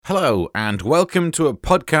Hello, and welcome to a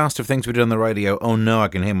podcast of things we do on the radio. Oh no, I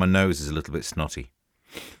can hear my nose is a little bit snotty.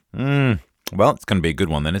 Well, it's going to be a good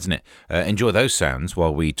one then, isn't it? Enjoy those sounds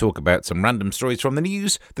while we talk about some random stories from the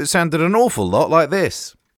news that sounded an awful lot like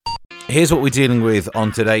this. Here's what we're dealing with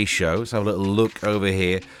on today's show. Let's have a little look over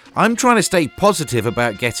here. I'm trying to stay positive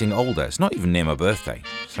about getting older. It's not even near my birthday.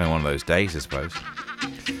 It's only one of those days, I suppose.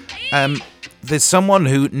 There's someone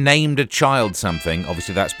who named a child something.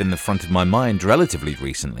 Obviously, that's been the front of my mind relatively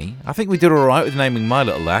recently. I think we did all right with naming my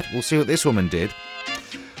little lad. We'll see what this woman did.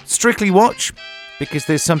 Strictly watch, because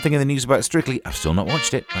there's something in the news about Strictly. I've still not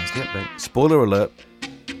watched it. That's the update. Spoiler alert.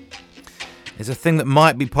 There's a thing that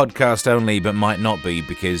might be podcast only, but might not be,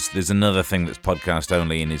 because there's another thing that's podcast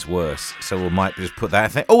only and is worse. So we might just put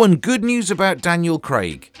that thing. Oh, and good news about Daniel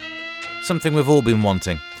Craig. Something we've all been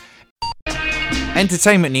wanting.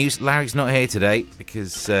 Entertainment news. Larry's not here today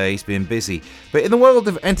because he's been busy. But in the world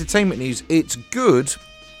of entertainment news, it's good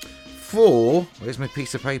for... Where's my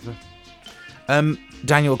piece of paper?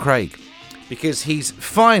 Daniel Craig. Because he's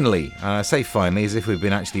finally, and I say finally as if we've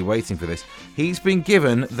been actually waiting for this, he's been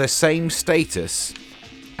given the same status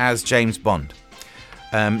as James Bond.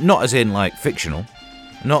 Not as in, like, fictional.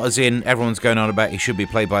 Not as in everyone's going on about he should be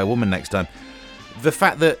played by a woman next time. The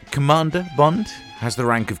fact that Commander Bond has the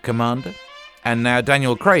rank of Commander, and now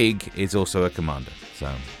Daniel Craig is also a Commander. So,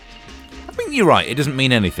 I mean, you're right, it doesn't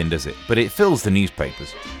mean anything, does it? But it fills the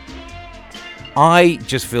newspapers. I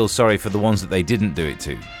just feel sorry for the ones that they didn't do it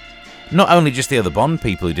to. Not only just the other Bond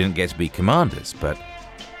people who didn't get to be commanders, but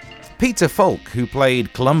Peter Falk, who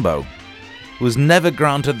played Columbo, was never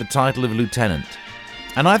granted the title of lieutenant.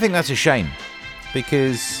 And I think that's a shame,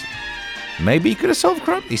 because maybe he could have solved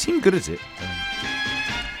crime. He seemed good at it.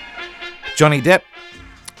 Johnny Depp,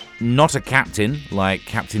 not a captain like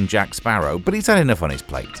Captain Jack Sparrow, but he's had enough on his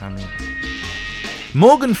plate. I mean,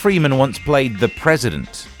 Morgan Freeman once played the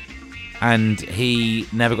president, and he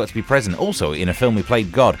never got to be president. Also, in a film he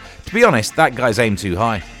played God. To be honest, that guy's aimed too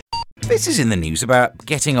high. This is in the news about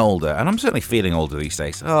getting older, and I'm certainly feeling older these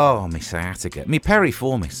days. Oh, me sciatica, me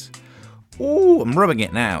piriformis. Oh, I'm rubbing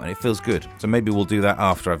it now, and it feels good. So maybe we'll do that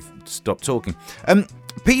after I've stopped talking.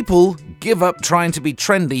 People give up trying to be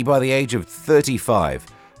trendy by the age of 35.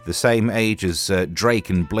 The same age as Drake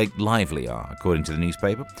and Blake Lively are, according to the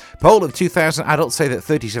newspaper. Poll of 2,000 adults say that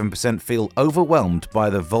 37% feel overwhelmed by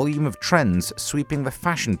the volume of trends sweeping the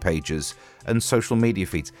fashion pages and social media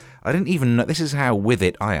feeds. I didn't even know, this is how with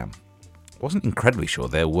it I am. I wasn't incredibly sure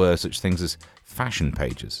there were such things as fashion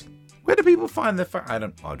pages. Where do people find their I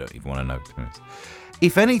don't even want to know, to be honest.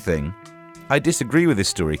 If anything, I disagree with this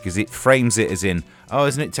story because it frames it as in, oh,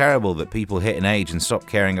 isn't it terrible that people hit an age and stop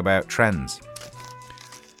caring about trends?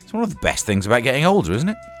 It's one of the best things about getting older, isn't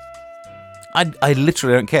it? I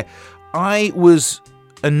literally don't care. I was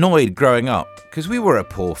annoyed growing up because we were a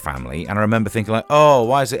poor family, and I remember thinking like, oh,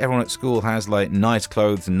 why is it everyone at school has like nice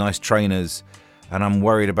clothes and nice trainers, and I'm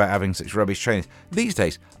worried about having such rubbish trainers. These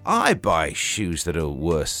days, I buy shoes that are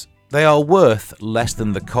worse. They are worth less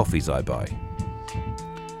than the coffees I buy.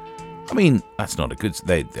 I mean, that's not a good...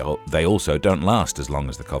 They also don't last as long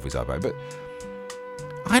as the coffees I buy, but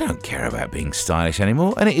I don't care about being stylish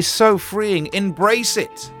anymore, and it is so freeing. Embrace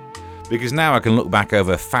it! Because now I can look back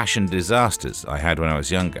over fashion disasters I had when I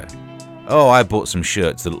was younger. Oh, I bought some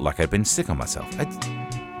shirts that looked like I'd been sick on myself.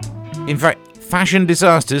 In fact, fashion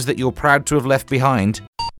disasters that you're proud to have left behind.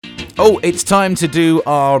 Oh, it's time to do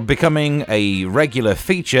our becoming a regular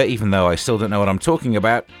feature, even though I still don't know what I'm talking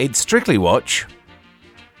about. It's Strictly Watch.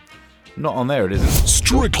 Not on there, it isn't.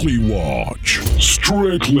 Strictly Watch.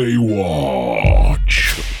 Strictly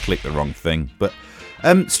Watch. Click the wrong thing. But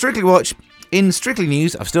Strictly Watch. In Strictly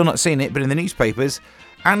News, I've still not seen it, but in the newspapers,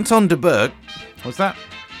 Anton de Berg. What's that?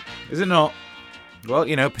 Is it not? Well,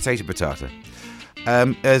 you know, potato.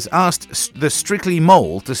 Has asked the Strictly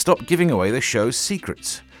Mole to stop giving away the show's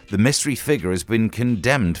secrets. The mystery figure has been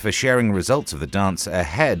condemned for sharing results of the dance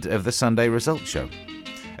ahead of the Sunday results show.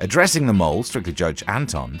 Addressing the mole, Strictly Judge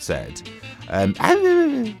Anton said,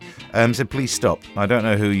 please stop. I don't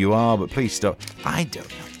know who you are, but please stop. I don't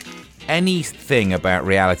know anything about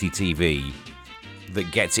reality TV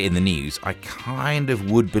that gets it in the news. I kind of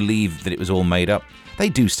would believe that it was all made up. They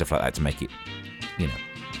do stuff like that to make it, you know,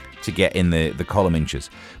 to get in the column inches.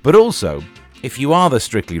 But also, if you are the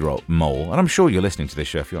Strictly Mole, and I'm sure you're listening to this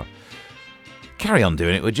show if you are, carry on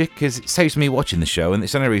doing it, would you? Because it saves me watching the show, and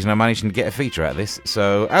it's the only reason I managed to get a feature out of this.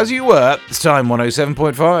 So, as you were, it's time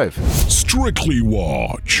 107.5. Strictly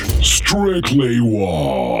Watch. Strictly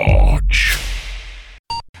Watch.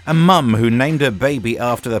 A mum who named her baby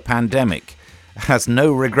after the pandemic has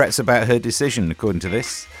no regrets about her decision, according to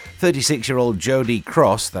this. 36-year-old Jodie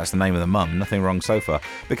Cross, that's the name of the mum, nothing wrong so far,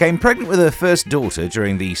 became pregnant with her first daughter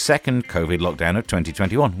during the second COVID lockdown of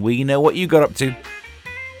 2021. We know what you got up to.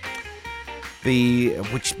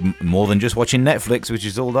 Which more than just watching Netflix, which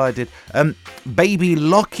is all I did. Baby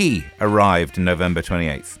Lockie arrived November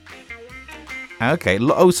 28th. Okay,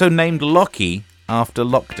 also named Lockie after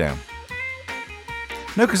lockdown.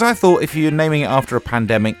 No, because I thought if you're naming it after a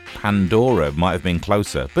pandemic, Pandora might have been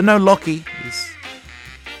closer. But no, Lockie is...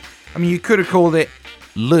 I mean, you could have called it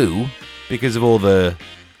Lou because of all the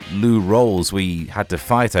Lou rolls we had to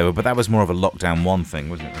fight over, but that was more of a lockdown one thing,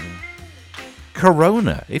 wasn't it?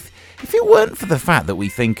 Corona. If it weren't for the fact that we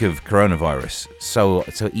think of coronavirus so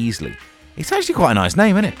easily, it's actually quite a nice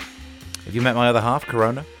name, isn't it? Have you met my other half,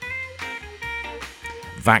 Corona?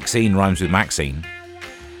 Vaccine rhymes with Maxine.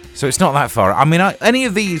 So it's not that far. I mean, any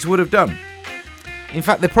of these would have done. In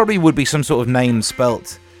fact, there probably would be some sort of name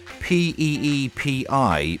spelt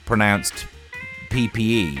P-E-E-P-I, pronounced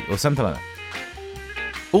P-P-E, or something like that.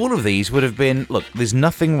 All of these would have been... Look, there's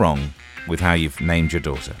nothing wrong with how you've named your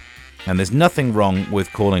daughter. And there's nothing wrong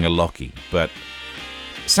with calling a Lockie, but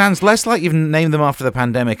it sounds less like you've named them after the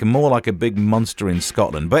pandemic and more like a big monster in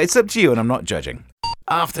Scotland. But it's up to you, and I'm not judging.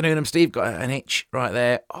 Afternoon, I'm Steve. Got an itch right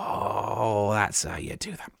there. Oh, that's how you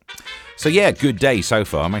do that. So yeah, good day so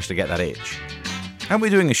far. I managed to get that itch. And we're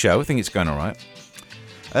doing a show. I think it's going all right.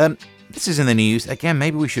 This is in the news. Again,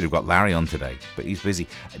 maybe we should have got Larry on today, but he's busy.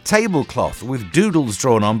 A tablecloth with doodles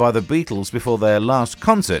drawn on by the Beatles before their last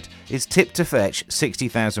concert is tipped to fetch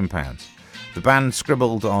 £60,000. The band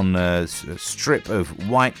scribbled on a strip of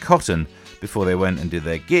white cotton before they went and did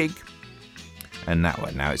their gig. And now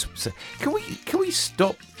it's... Can we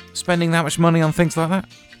stop spending that much money on things like that?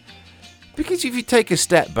 Because if you take a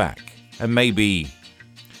step back and maybe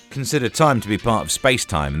consider time to be part of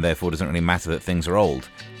space-time and therefore it doesn't really matter that things are old,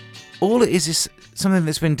 all it is something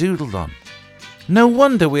that's been doodled on. No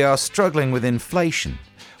wonder we are struggling with inflation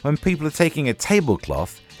when people are taking a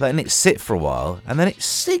tablecloth, letting it sit for a while, and then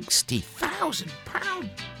it's £60,000.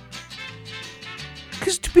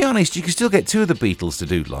 Because to be honest, you can still get two of the Beatles to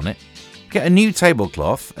doodle on it. Get a new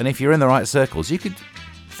tablecloth, and if you're in the right circles, you could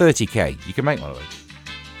 30k. You can make one of those.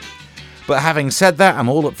 But having said that, I'm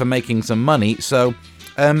all up for making some money. So,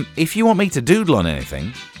 if you want me to doodle on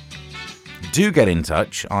anything, do get in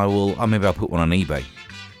touch. Maybe I'll put one on eBay.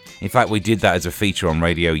 In fact, we did that as a feature on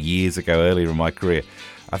radio years ago, earlier in my career.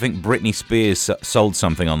 I think Britney Spears sold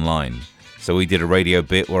something online. So we did a radio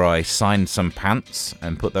bit where I signed some pants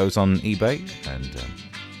and put those on eBay, and.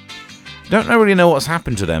 Don't really know what's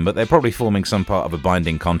happened to them, but they're probably forming some part of a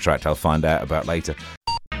binding contract I'll find out about later.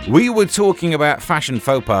 We were talking about fashion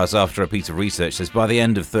faux pas after a piece of research says by the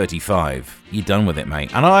end of 35, you're done with it,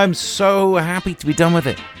 mate. And I'm so happy to be done with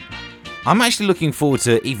it. I'm actually looking forward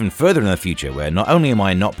to even further in the future where not only am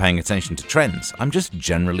I not paying attention to trends, I'm just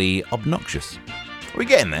generally obnoxious. We're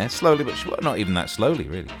getting there, slowly, but not even that slowly,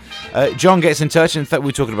 really. John gets in touch, and in fact,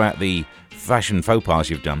 we're talking about the fashion faux pas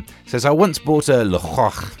you've done. Says, I once bought a Le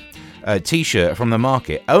Roche T-shirt from the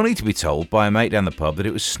market, only to be told by a mate down the pub that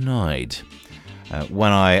it was snide.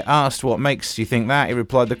 When I asked what makes you think that, he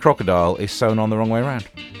replied, the crocodile is sewn on the wrong way around.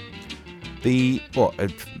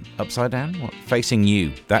 Upside down? What? Facing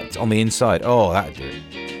you. That's on the inside. Oh, that'd do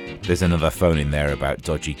it. There's another phone in there about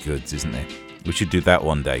dodgy goods, isn't there? We should do that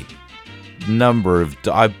one day.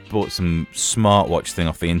 I bought some smartwatch thing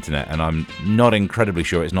off the internet, and I'm not incredibly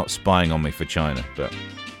sure it's not spying on me for China, but...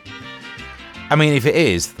 I mean, if it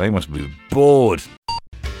is, they must be bored.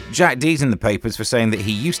 Jack D's in the papers for saying that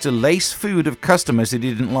he used to lace food of customers that he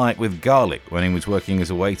didn't like with garlic when he was working as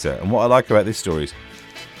a waiter. And what I like about this story is,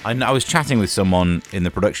 I was chatting with someone in the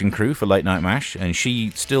production crew for Late Night MASH, and she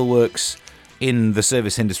still works in the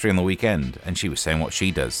service industry on the weekend, and she was saying what she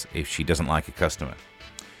does if she doesn't like a customer.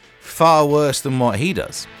 Far worse than what he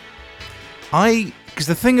does. Because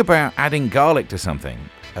the thing about adding garlic to something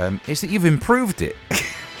is that you've improved it.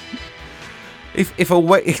 If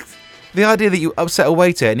the idea that you upset a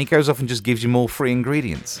waiter and he goes off and just gives you more free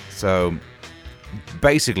ingredients. So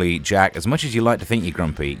basically, Jack, as much as you like to think you're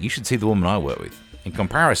grumpy, you should see the woman I work with. In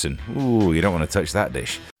comparison, you don't want to touch that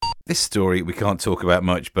dish. This story we can't talk about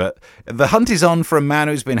much, but the hunt is on for a man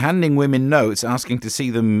who's been handing women notes asking to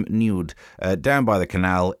see them nude down by the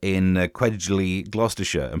canal in Quedgeley,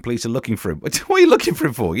 Gloucestershire, and police are looking for him. What are you looking for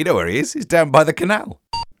him for? You know where he is. He's down by the canal.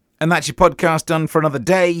 And that's your podcast done for another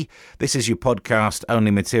day. This is your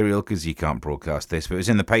podcast-only material, because you can't broadcast this, but it was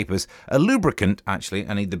in the papers. A lubricant, actually.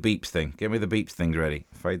 I need the beeps thing. Get me the beeps thing ready.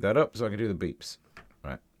 Fade that up so I can do the beeps.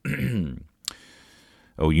 Right.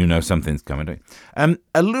 Oh, you know something's coming, don't you?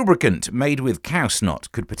 A lubricant made with cow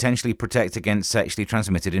snot could potentially protect against sexually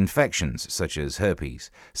transmitted infections, such as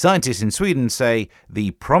herpes. Scientists in Sweden say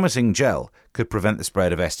the promising gel could prevent the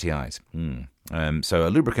spread of STIs. So a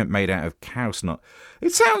lubricant made out of cow snot.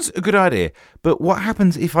 It sounds a good idea, but what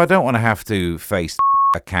happens if I don't want to have to face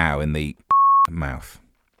a cow in the mouth?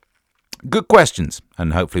 Good questions,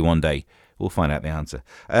 and hopefully one day we'll find out the answer.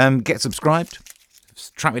 Get subscribed.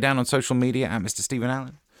 Track me down on social media at Mr. Stephen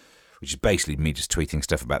Allen, which is basically me just tweeting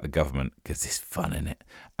stuff about the government because it's fun, isn't it?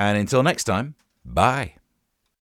 And until next time, bye.